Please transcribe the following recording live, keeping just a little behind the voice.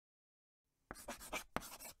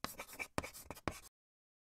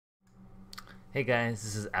Hey guys,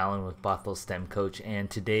 this is Alan with Bothell STEM Coach, and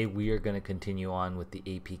today we are going to continue on with the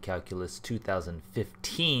AP Calculus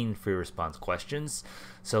 2015 free response questions.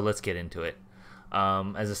 So let's get into it.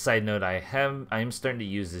 As a side note, I am starting to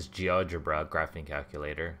use this Geogebra graphing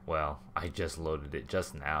calculator. Well, I just loaded it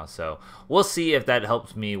just now, so we'll see if that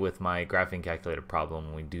helps me with my graphing calculator problem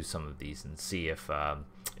when we do some of these and see if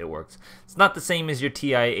it works. It's not the same as your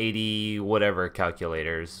TI-80 whatever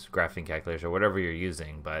calculators, graphing calculators, or whatever you're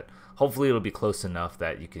using, but hopefully it'll be close enough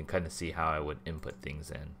that you can kind of see how I would input things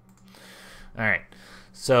in. Alright,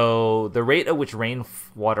 so the rate at which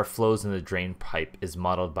rainwater flows in the drain pipe is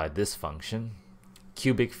modeled by this function,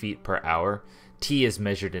 cubic feet per hour. T is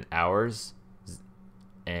measured in hours,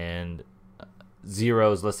 and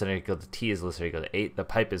 0 is less than or equal to T is less than or equal to 8. The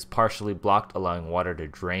pipe is partially blocked, allowing water to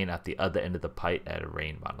drain at the other end of the pipe at a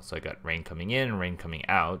rain model. So I got rain coming in and rain coming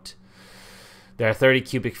out. There are 30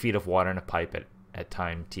 cubic feet of water in a pipe at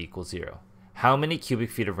time t equals 0. How many cubic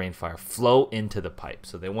feet of rainfire flow into the pipe?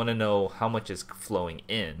 So they want to know how much is flowing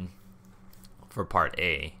in for part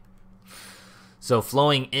A. So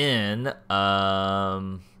flowing in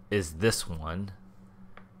is this one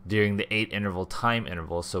during the 8 interval time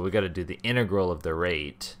interval. So we got to do the integral of the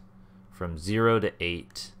rate from 0 to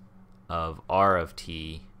 8 of r of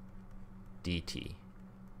t dt.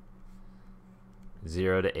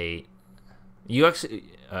 0 to 8. You actually,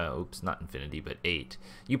 oops, not infinity, but 8.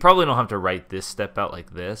 You probably don't have to write this step out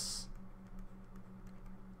like this,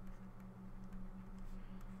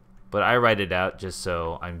 but I write it out just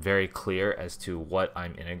so I'm very clear as to what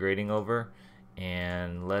I'm integrating over.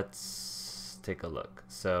 And let's take a look.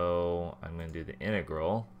 So I'm going to do the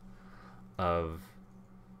integral of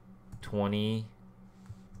 20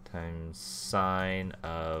 times sine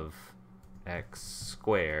of x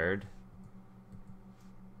squared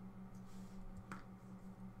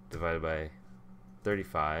divided by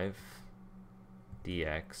 35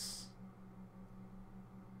 dx.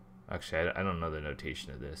 Actually, I don't know the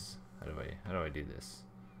notation of this. How do I do this?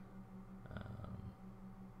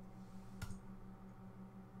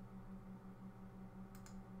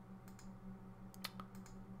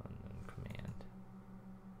 Command.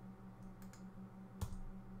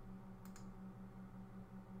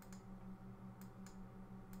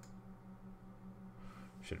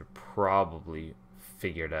 Should have probably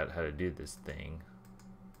figured out how to do this thing.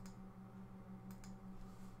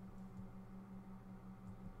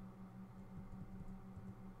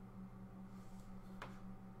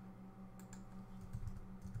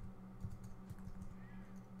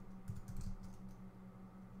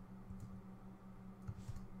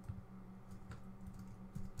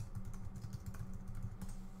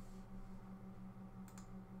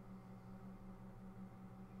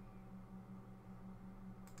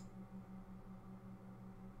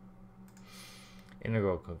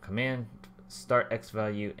 Integral command, start x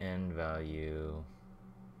value, end value.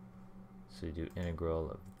 So you do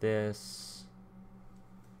integral of this.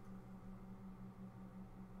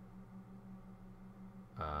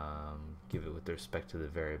 Give it with respect to the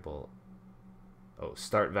variable. Oh,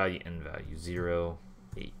 start value, end value, 0,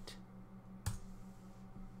 8.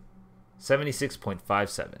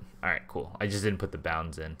 76.57. Alright, cool. I just didn't put the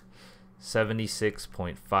bounds in.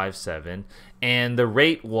 76.57, and the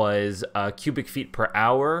rate was cubic feet per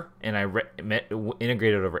hour, and I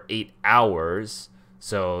integrated over 8 hours,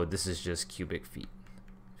 so this is just cubic feet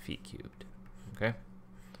cubed. Okay.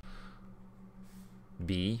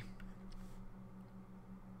 B.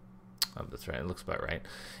 Oh, that's right. It looks about right.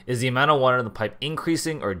 Is the amount of water in the pipe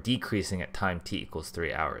increasing or decreasing at time t equals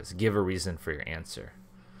 3 hours? Give a reason for your answer.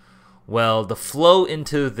 Well, the flow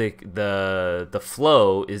into the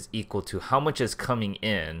flow is equal to how much is coming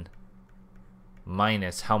in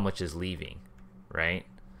minus how much is leaving, right?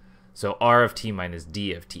 So R of t minus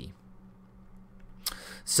D of t.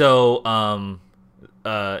 So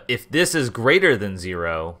if this is greater than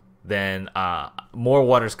 0, then more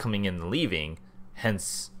water is coming in than leaving,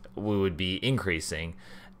 hence we would be increasing.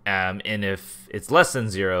 And if it's less than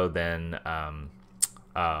 0, then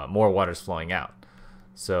more water is flowing out.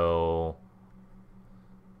 So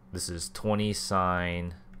this is 20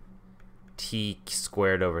 sine t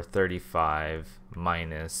squared over 35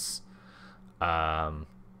 minus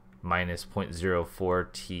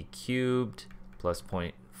 0.04 t cubed plus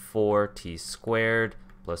 0.4 t squared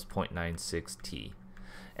plus 0.96 t.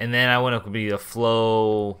 And then I want to be the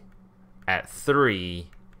flow at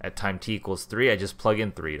 3 at time t equals 3. I just plug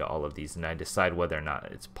in 3 to all of these and I decide whether or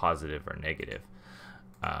not it's positive or negative.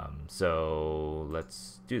 So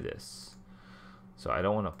let's do this. So I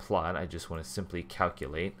don't want to plot, I just want to simply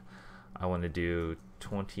calculate. I want to do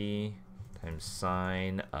 20 times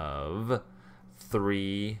sine of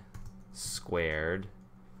 3 squared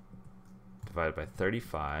divided by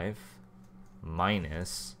 35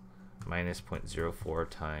 minus 0.04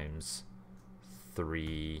 times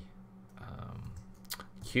 3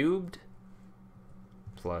 cubed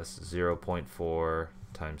plus 0.4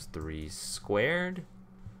 times 3 squared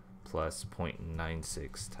plus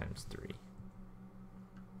 0.96 times 3.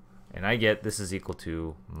 And I get this is equal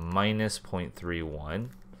to minus 0.31.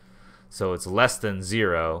 So it's less than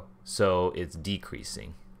 0, so it's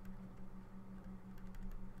decreasing.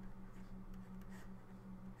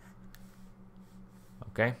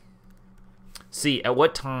 Okay? C, at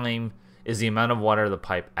what time is the amount of water in the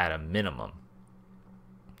pipe at a minimum?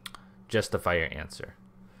 Justify your answer.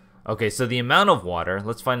 Okay, so the amount of water,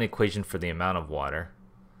 let's find an equation for the amount of water,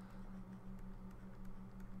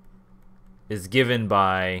 is given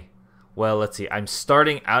by, well, let's see, I'm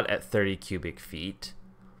starting out at 30 cubic feet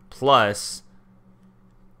plus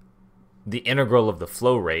the integral of the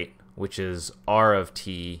flow rate, which is R of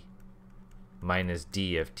t minus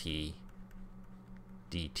d of t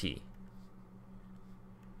dt.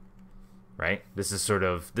 Right? This is sort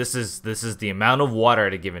of this is the amount of water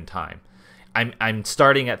at a given time. I'm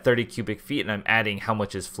starting at 30 cubic feet and I'm adding how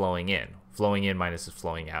much is flowing in. Flowing in minus is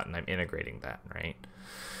flowing out, and I'm integrating that, right?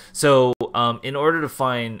 So in order to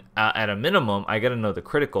find at a minimum, I got to know the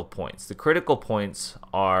critical points. The critical points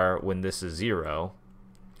are when this is 0.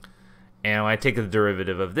 And when I take the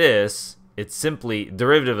derivative of this, it's simply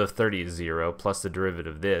derivative of 30 is 0 plus the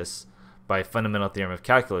derivative of this. By fundamental theorem of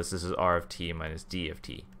calculus, this is R of t minus d of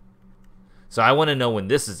t. So I want to know when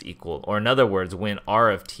this is equal, or in other words, when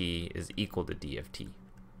R of t is equal to d of t,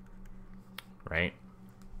 right?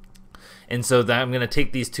 And so that I'm going to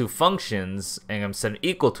take these two functions and I'm going to set them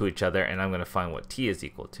equal to each other, and I'm going to find what t is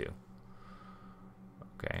equal to.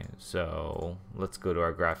 Okay, so let's go to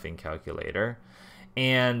our graphing calculator.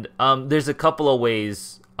 And there's a couple of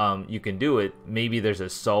ways you can do it. Maybe there's a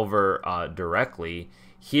solver directly.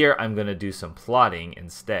 Here I'm going to do some plotting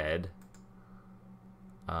instead.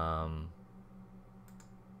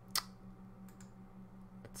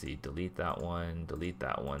 Let's see, delete that one, delete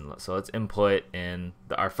that one. So let's input in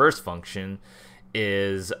our first function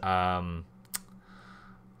is let's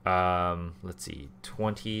see,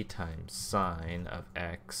 20 times sine of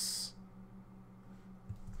x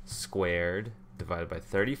squared divided by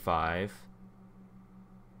 35,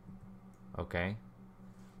 okay,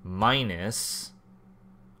 minus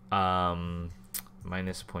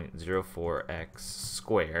minus 0.04x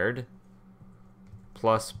squared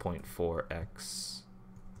plus 0.4x.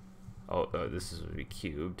 Oh, this is be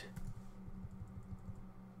cubed.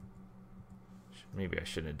 Maybe I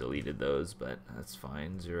shouldn't have deleted those, but that's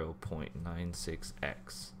fine.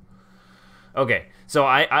 0.96x. Okay, so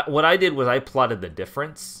what I did was I plotted the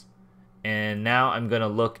difference, and now I'm gonna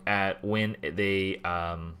look at when they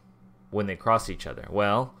cross each other.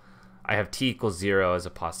 Well, I have t equals 0 as a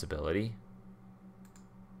possibility.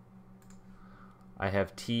 I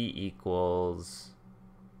have t equals,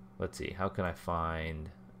 let's see, how can I find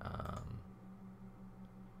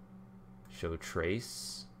show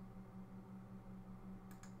trace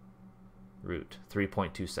root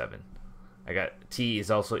 3.27. I got t is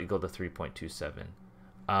also equal to 3.27.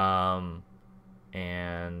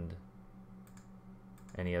 And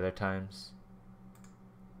any other times?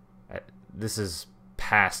 This is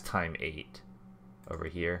past time 8 over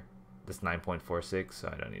here. This 9.46,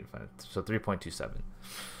 so I don't need to find it. So 3.27.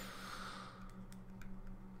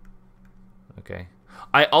 Okay.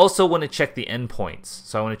 I also want to check the endpoints.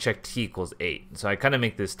 So I want to check t equals 8. So I kind of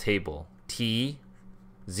make this table. T,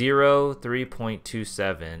 0,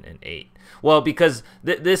 3.27, and 8. Well, because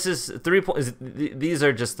this is these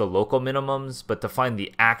are just the local minimums, but to find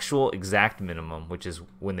the actual exact minimum, which is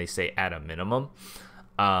when they say at a minimum,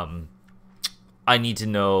 I need to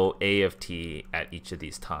know a of t at each of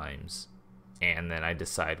these times, and then I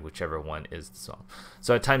decide whichever one is the sum.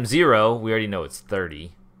 So at time 0, we already know it's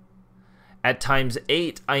 30. At times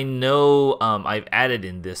 8, I know I've added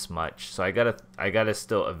in this much, so I gotta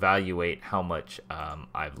still evaluate how much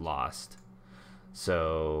I've lost.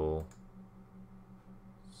 So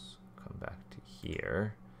let's come back to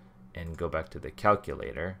here and go back to the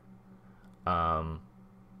calculator.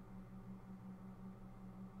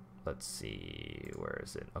 Let's see, where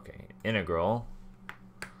is it? Okay, integral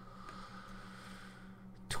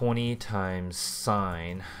 20 times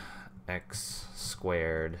sine x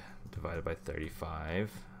squared divided by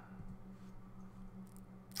 35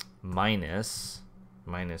 minus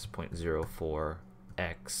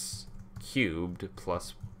 0.04x cubed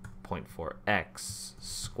plus 0.4x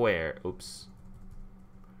squared, oops,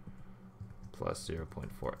 plus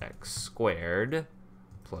 0.4x squared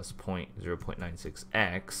plus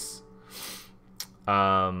 0.96x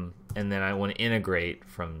And then I want to integrate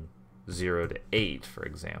from 0 to 8, for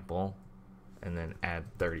example, and then add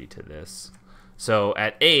 30 to this. So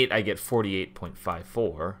at 8, I get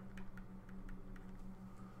 48.54.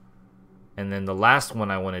 And then the last one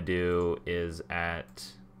I want to do is at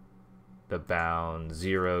the bound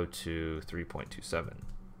 0 to 3.27.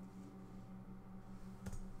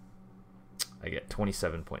 I get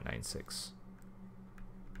 27.96.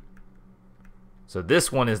 So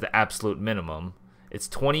this one is the absolute minimum. It's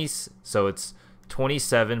 20, so it's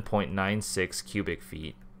 27.96 cubic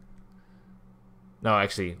feet. No,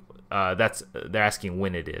 actually, they're asking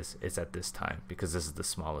when it is. It's at this time because this is the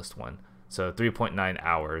smallest one. So 3.9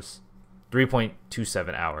 hours,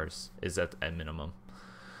 3.27 hours is at a minimum.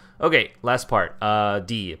 Okay, last part.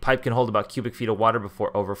 D. A pipe can hold about cubic feet of water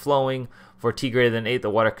before overflowing. For t greater than 8,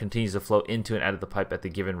 the water continues to flow into and out of the pipe at the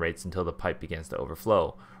given rates until the pipe begins to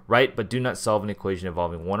overflow. Write, but do not solve an equation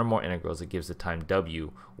involving one or more integrals that gives the time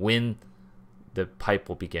w when the pipe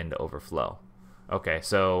will begin to overflow. Okay,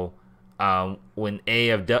 so when a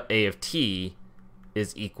of t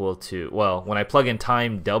is equal to, well, when I plug in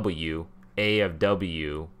time w, a of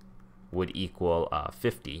w would equal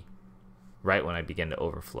 50. Right when I begin to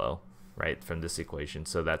overflow, right, from this equation.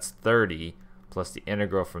 So that's 30 plus the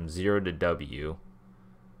integral from 0 to w,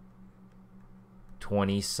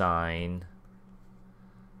 20 sine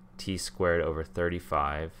t squared over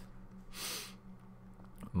 35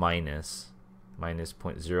 minus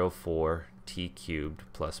 0.04 t cubed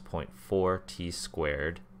plus 0.4 t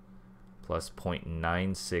squared plus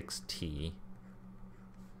 0.96 t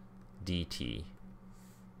dt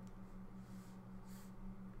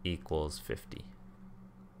equals 50.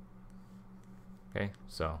 Okay,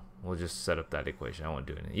 so we'll just set up that equation. I won't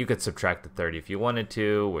do anything. You could subtract the 30 if you wanted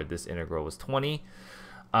to, where this integral was 20,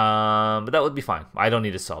 but that would be fine. I don't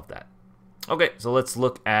need to solve that. Okay, so let's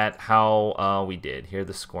look at how we did. Here are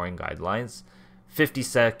the scoring guidelines.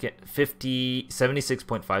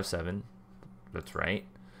 76.57. That's right.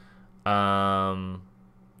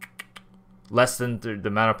 Less than the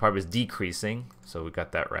amount of pipe is decreasing, so we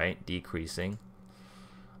got that right. Decreasing.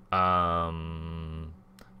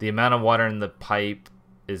 The amount of water in the pipe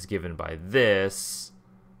is given by this.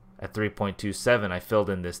 At 3.27, I filled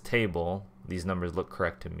in this table. These numbers look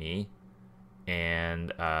correct to me.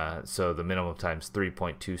 And so the minimum times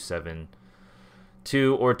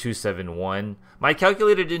 3.272 or 271. My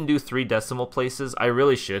calculator didn't do 3 decimal places. I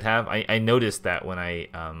really should have. I noticed that when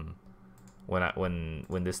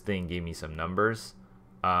when this thing gave me some numbers.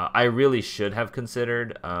 I really should have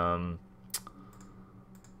considered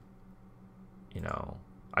you know,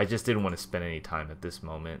 I just didn't want to spend any time at this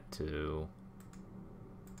moment to,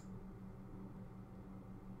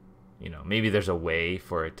 you know, maybe there's a way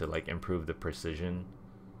for it to like improve the precision.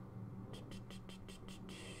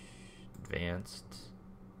 Advanced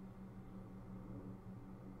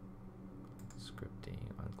scripting,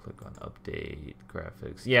 click on update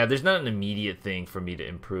graphics. Yeah, there's not an immediate thing for me to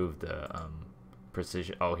improve the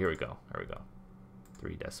precision. Oh, here we go.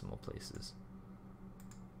 3 decimal places.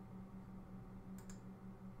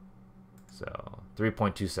 So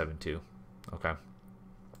 3.272. Okay.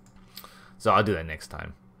 So I'll do that next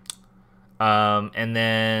time. And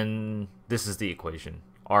then this is the equation.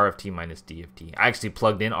 R of t minus d of t. I actually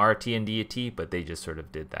plugged in R of t and d of t, but they just sort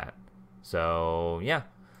of did that. So yeah.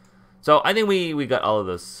 So I think we got all of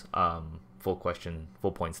those full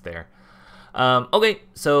points there. Okay,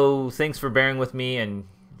 so thanks for bearing with me and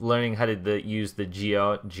learning how to use the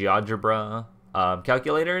Geogebra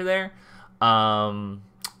calculator there.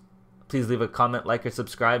 Please leave a comment, like, or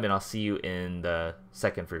subscribe, and I'll see you in the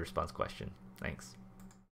second free response question. Thanks.